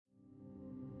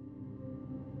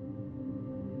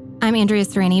I'm Andrea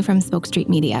Serrani from Spoke Street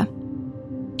Media.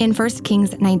 In 1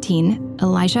 Kings 19,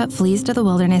 Elijah flees to the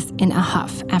wilderness in a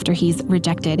huff after he's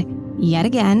rejected, yet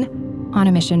again, on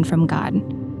a mission from God.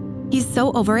 He's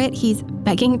so over it, he's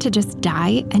begging to just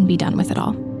die and be done with it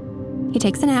all. He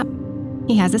takes a nap.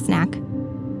 He has a snack.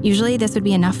 Usually this would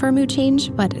be enough for a mood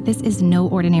change, but this is no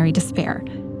ordinary despair.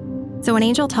 So an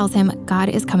angel tells him God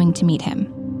is coming to meet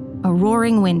him. A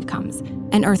roaring wind comes,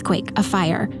 an earthquake, a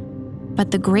fire.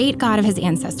 But the great God of his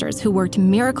ancestors, who worked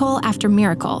miracle after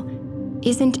miracle,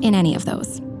 isn't in any of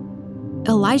those.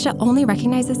 Elijah only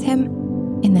recognizes him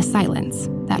in the silence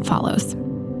that follows.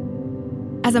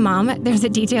 As a mom, there's a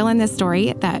detail in this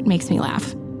story that makes me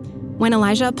laugh. When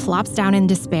Elijah plops down in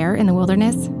despair in the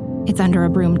wilderness, it's under a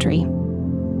broom tree.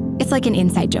 It's like an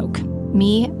inside joke.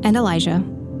 Me and Elijah,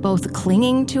 both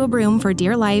clinging to a broom for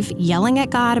dear life, yelling at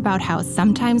God about how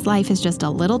sometimes life is just a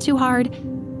little too hard,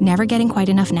 never getting quite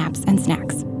enough naps and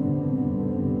snacks.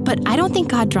 But I don't think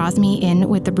God draws me in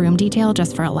with the broom detail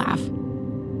just for a laugh.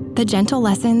 The gentle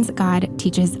lessons God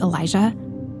teaches Elijah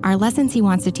are lessons he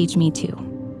wants to teach me too.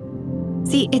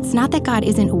 See, it's not that God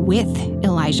isn't with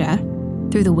Elijah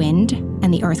through the wind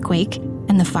and the earthquake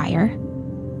and the fire.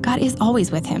 God is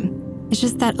always with him. It's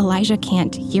just that Elijah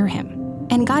can't hear him.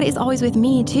 And God is always with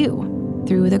me too,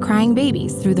 through the crying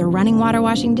babies, through the running water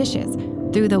washing dishes,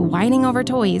 through the whining over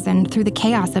toys, and through the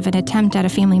chaos of an attempt at a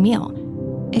family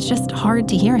meal. It's just hard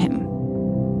to hear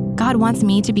him. God wants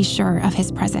me to be sure of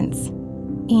his presence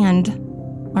and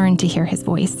learn to hear his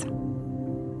voice.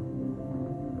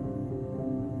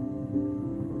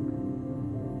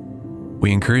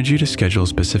 We encourage you to schedule a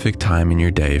specific time in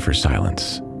your day for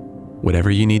silence. Whatever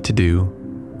you need to do,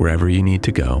 wherever you need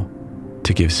to go,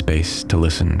 to give space to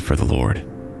listen for the Lord.